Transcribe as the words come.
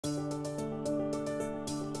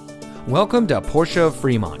Welcome to Porsche of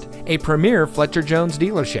Fremont, a premier Fletcher Jones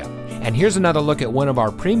dealership. And here's another look at one of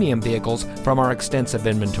our premium vehicles from our extensive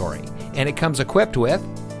inventory. And it comes equipped with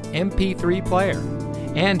MP3 player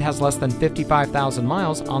and has less than 55,000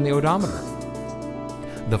 miles on the odometer.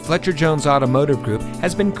 The Fletcher Jones Automotive Group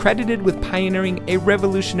has been credited with pioneering a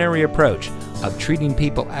revolutionary approach of treating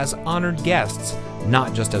people as honored guests,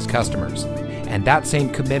 not just as customers. And that same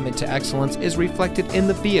commitment to excellence is reflected in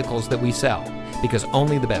the vehicles that we sell, because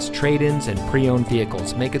only the best trade-ins and pre-owned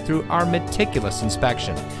vehicles make it through our meticulous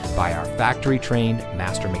inspection by our factory-trained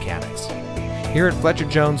master mechanics. Here at Fletcher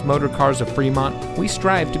Jones Motor Cars of Fremont, we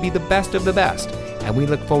strive to be the best of the best, and we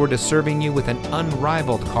look forward to serving you with an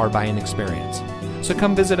unrivaled car buying experience. So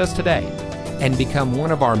come visit us today and become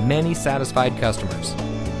one of our many satisfied customers.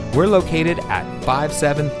 We're located at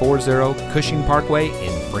 5740 Cushing Parkway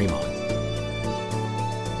in Fremont.